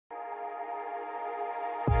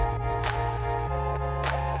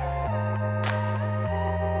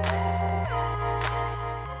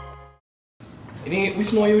Ini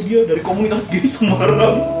Wisnu Ayodhya dari komunitas gay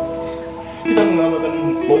Semarang. Kita mengadakan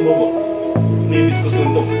lomba kok. Ini diskusi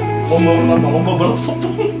untuk lomba pertama, lomba balap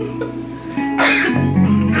sepung.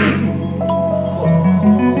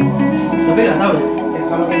 Tapi nggak tahu ya,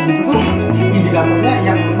 kalau kayak gitu tuh indikatornya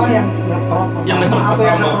yang memang yang ngetrot atau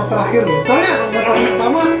yang ngetrot terakhir loh. Soalnya ngetrot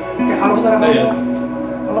pertama kayak kalau misalnya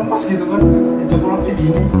lepas gitu kan, coba langsung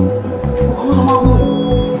gini. Kamu sama aku,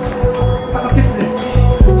 tak kecil deh.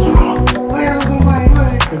 Wah ya selesai, wah.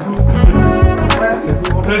 Sampai jadi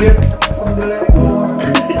model dia sandalnya.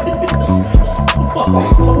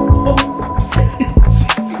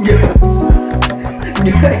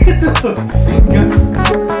 Enggak itu, enggak.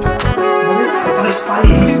 Mungkin stres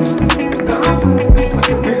paling enggak apa.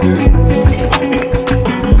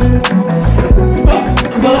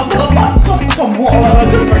 Balap-balapan semua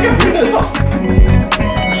olahraga seperti beda cok.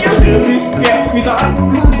 Iya gak sih? Kayak misalkan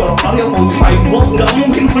lu balap lari yang mau Usain Bolt nggak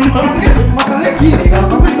mungkin benar. Masalahnya gini, kalau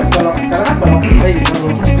kamu ikut balap, karena kan balap kayak gitu,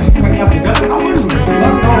 speknya beda, kamu dulu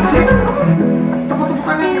balap sih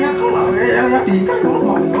cepet-cepetan yang kelar, yang diincar kalau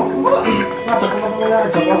mau masa ngajak teman-temannya,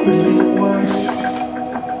 ajak orang berdiri semua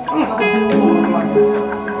satu dulu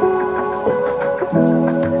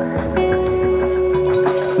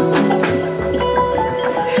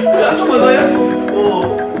apa saya? Oh,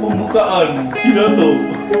 pembukaan pidato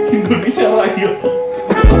Indonesia Raya.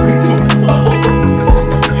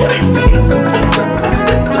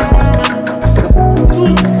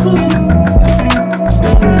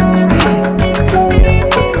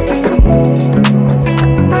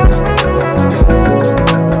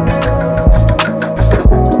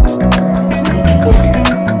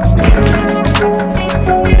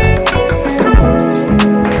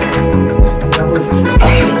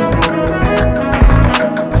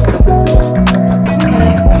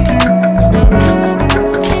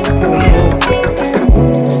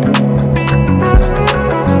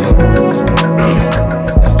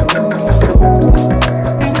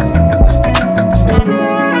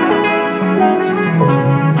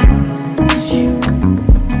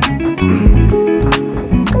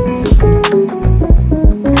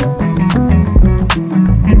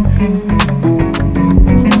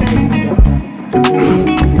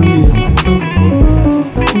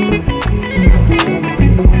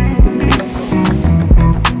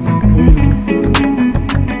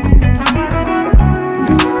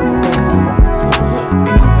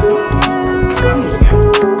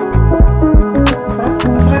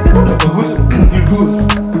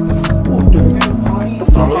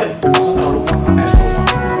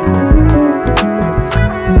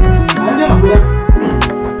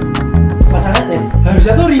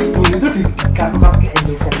 Harusnya tuh ribu itu dikartu-kartu kayak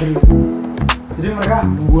angel feather. Jadi mereka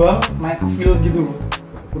buang naik ke field gitu.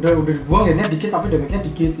 Udah dibuang ya dikit tapi damage-nya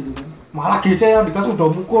dikit gitu kan. Malah GC yang dikasih udah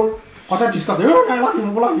mukul. Pasnya discard ya naik lagi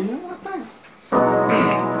mukul lagi. Mata.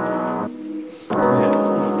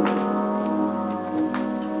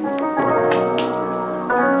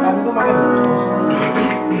 Kan itu makin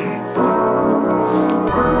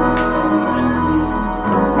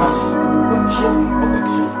Mas, shit.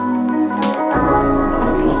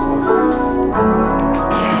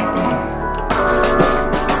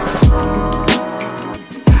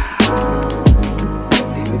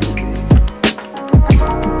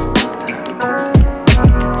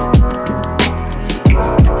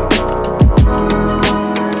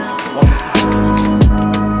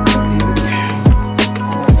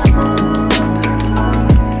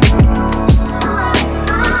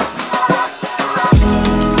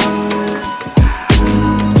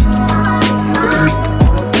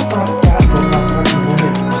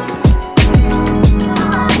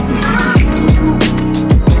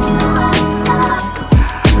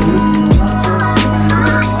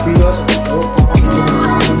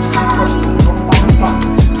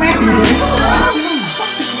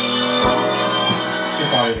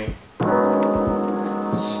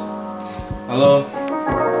 Halo.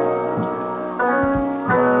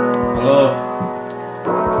 Halo.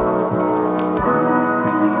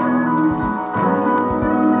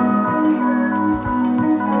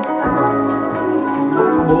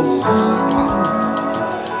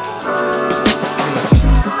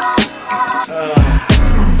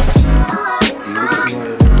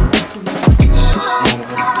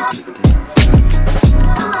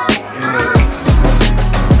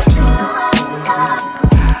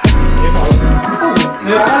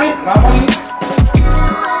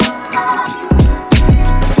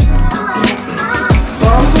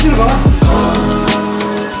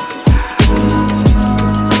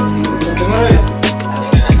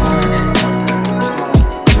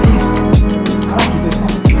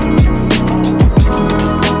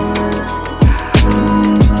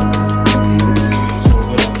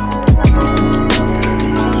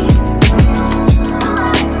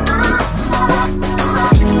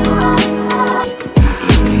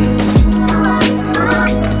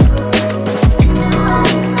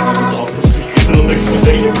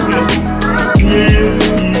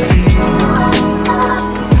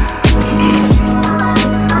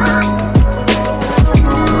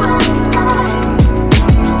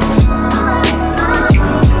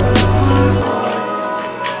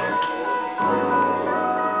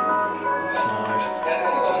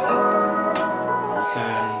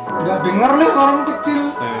 Gak denger nih suara kecil.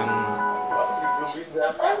 Stand. Belum bisa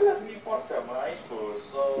kan report sama Ais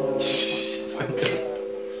bos.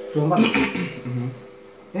 24.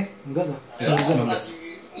 Enggak tuh. Ya, 19.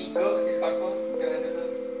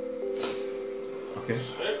 Oke.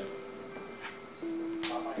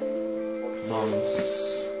 Bounce.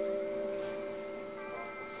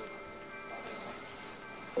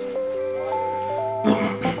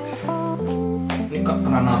 Ini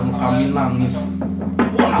karena kami nangis.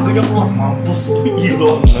 Wah, naganya keluar mampus.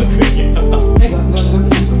 Hilang naganya. Enggak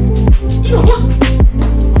bisa. Hilang lah.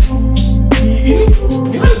 Ini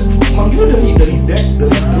dia kan manggilnya dari deck,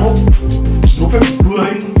 dari dropnya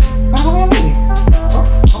duain. Kan kamu yang milih? Hah?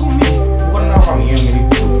 Kamu yang milih? Bukan orang yang milih.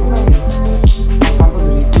 Apa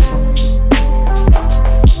dari itu?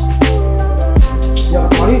 Ya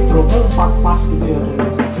kecuali dropnya 4 pas gitu ya.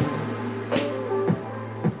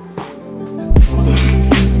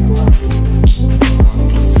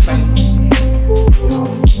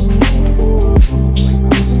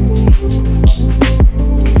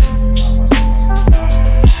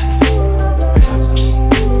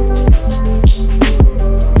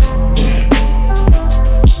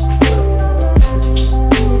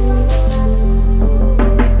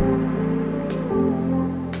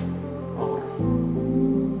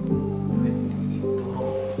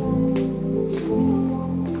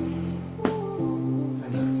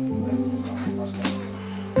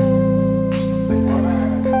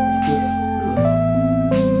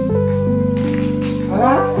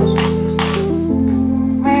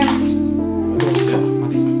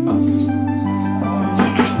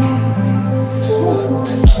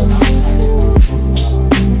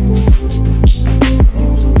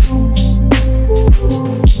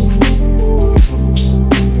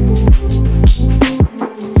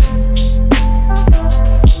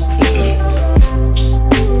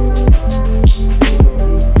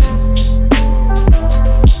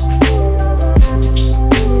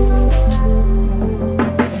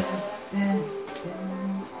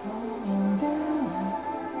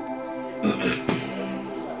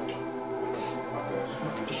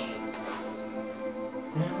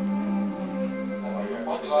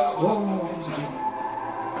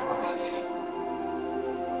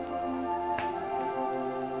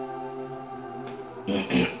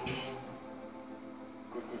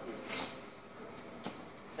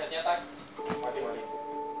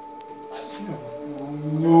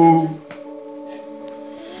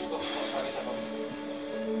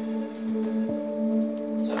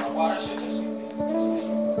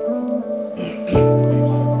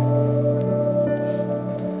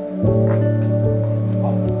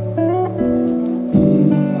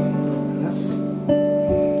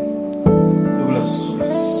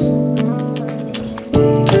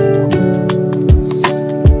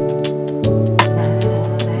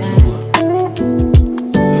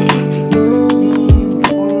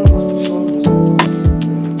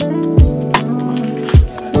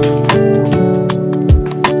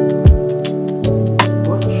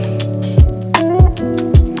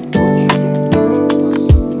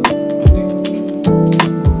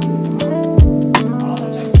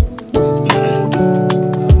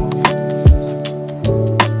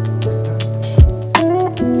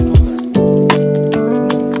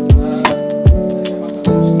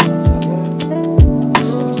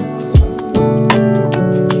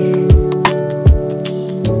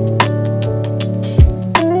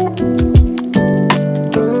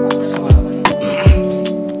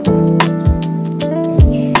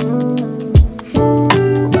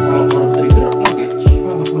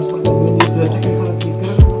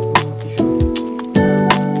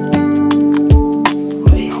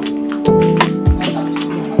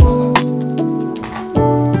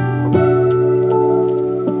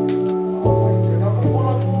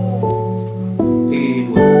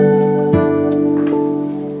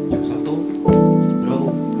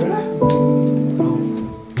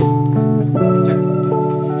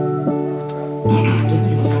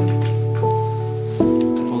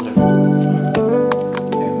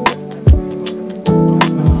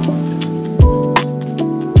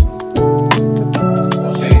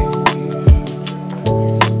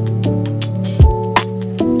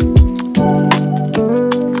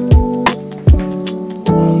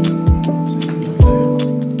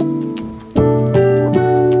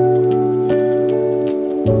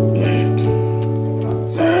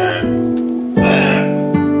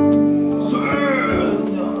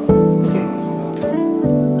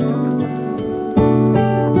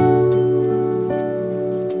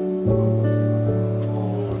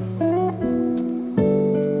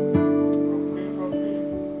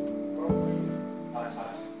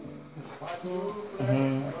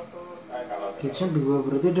 Kitchen 2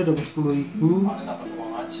 berarti dia dapat 10.000. dapat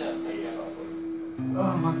uang aja tuh ya.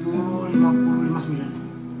 40, 50,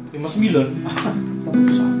 59. 59.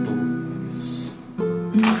 Satu.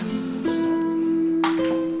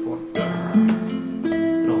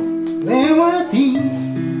 Lewati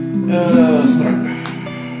Strike.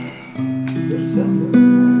 bersama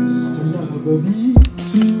menambah babi.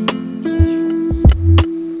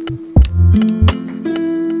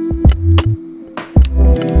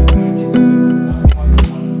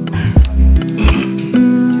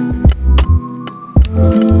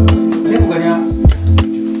 Ini bukannya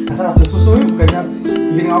asal susu ini bukannya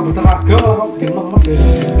bikin kamu bertenaga malah bikin lemes ya.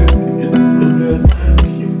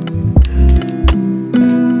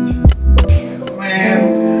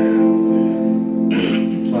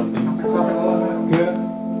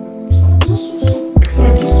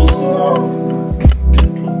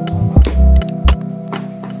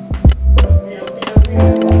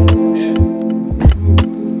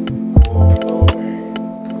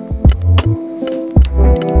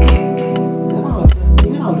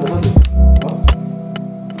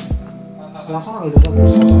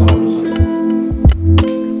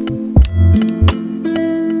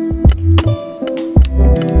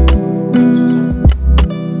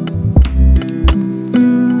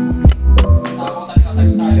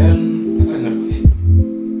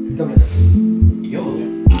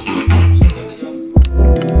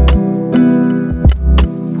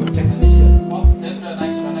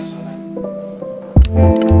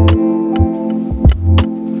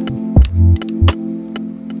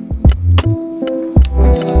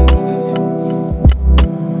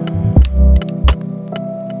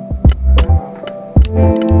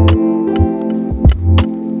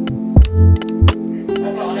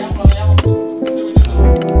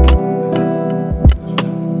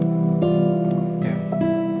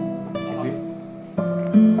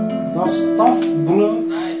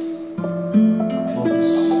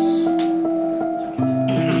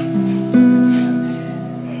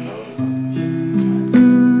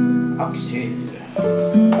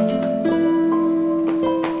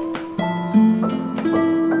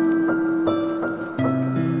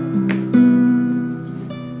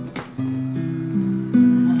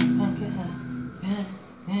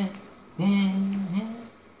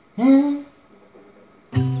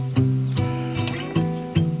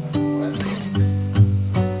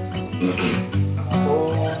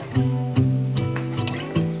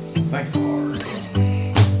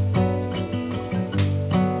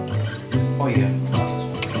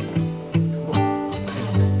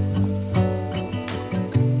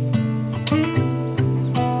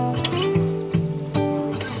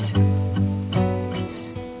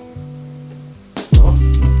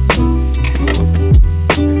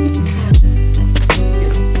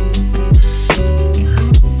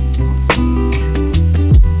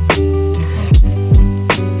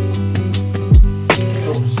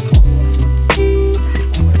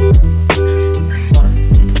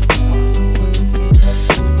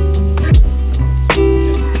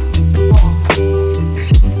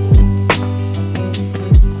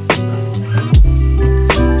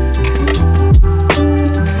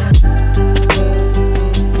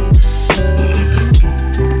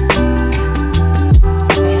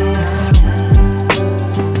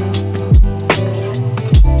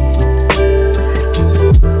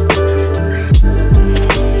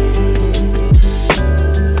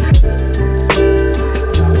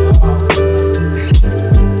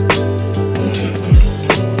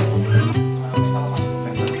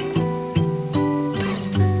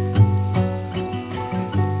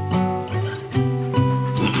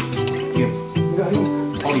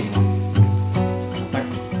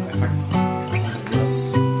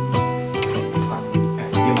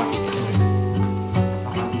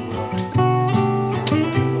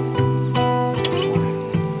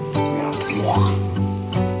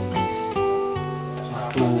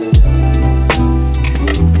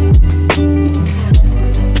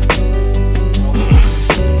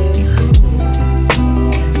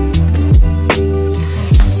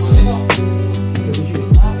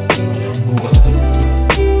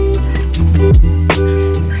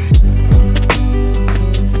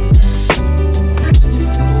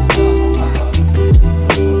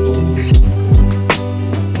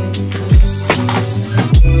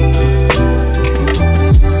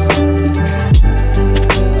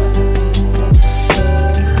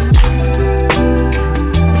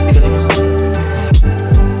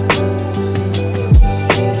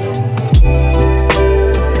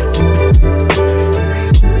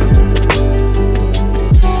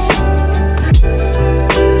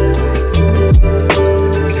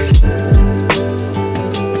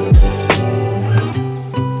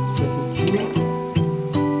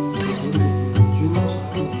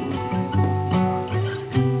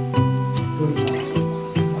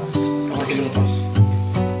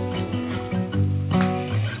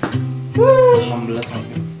 16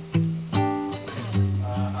 sampai.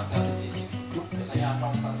 Ada di sini. Biasanya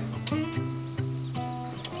asal sih.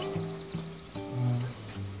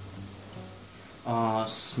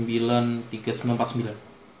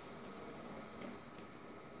 93949.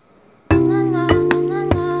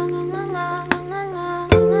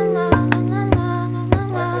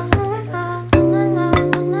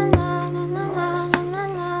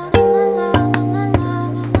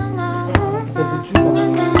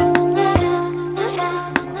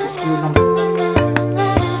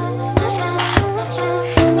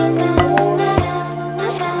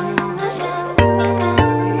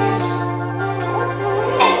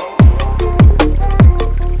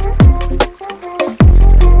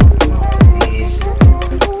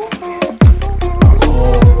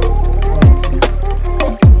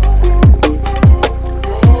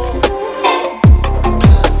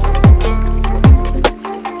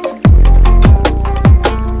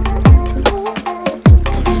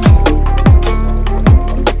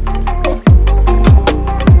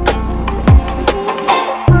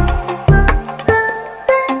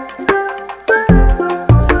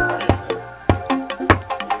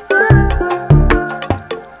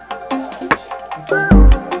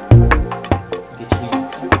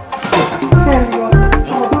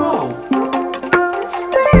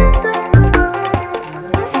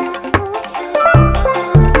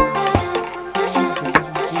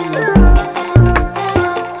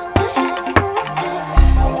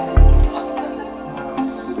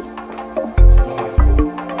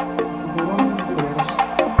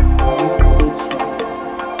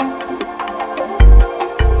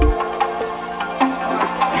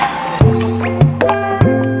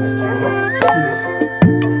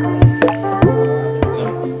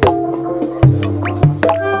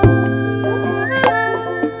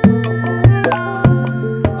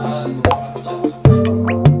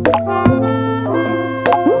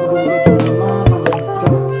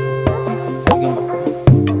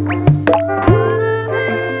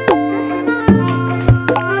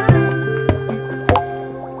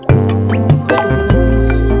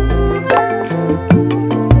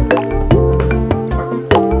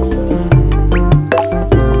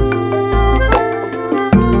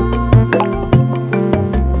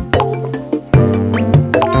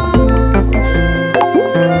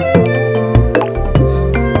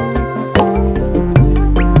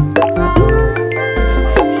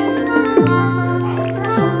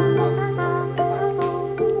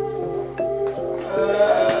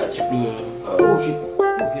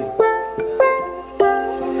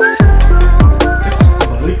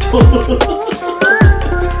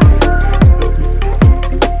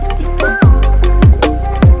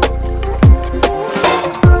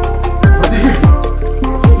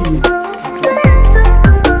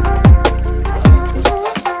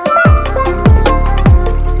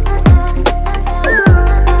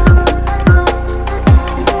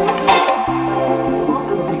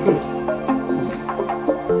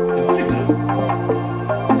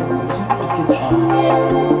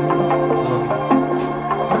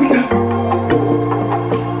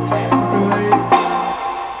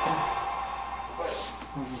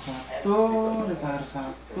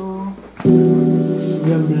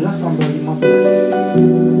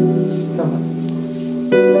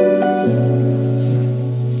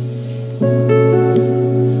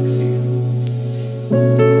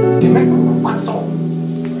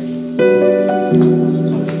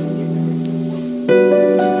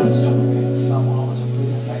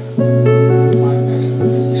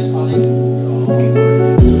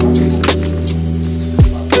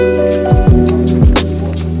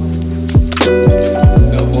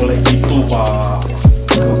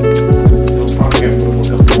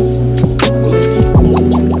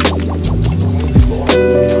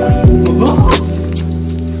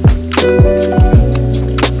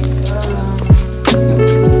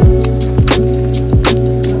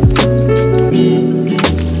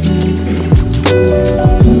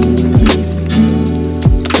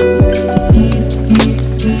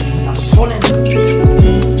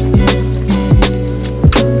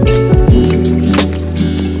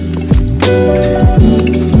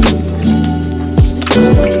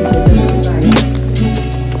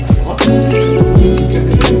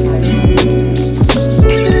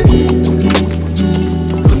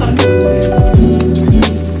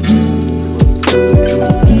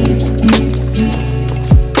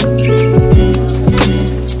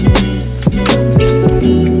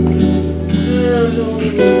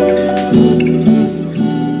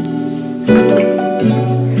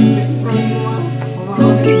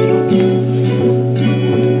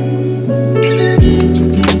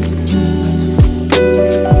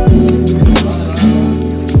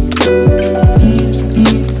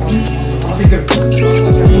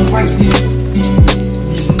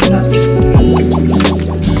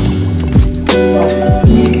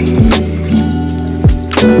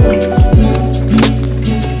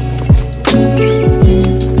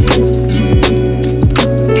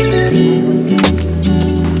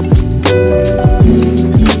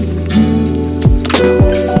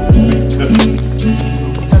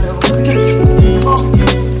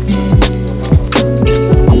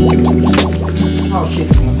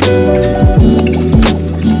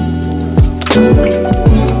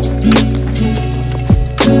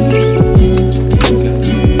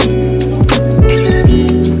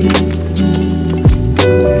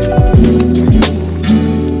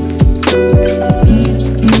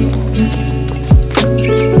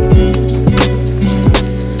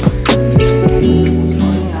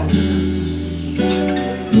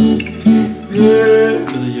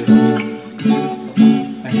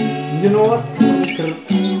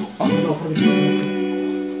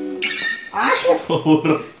 Asik.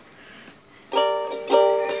 Power.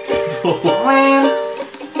 Men.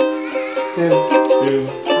 Iya.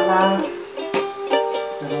 Mana?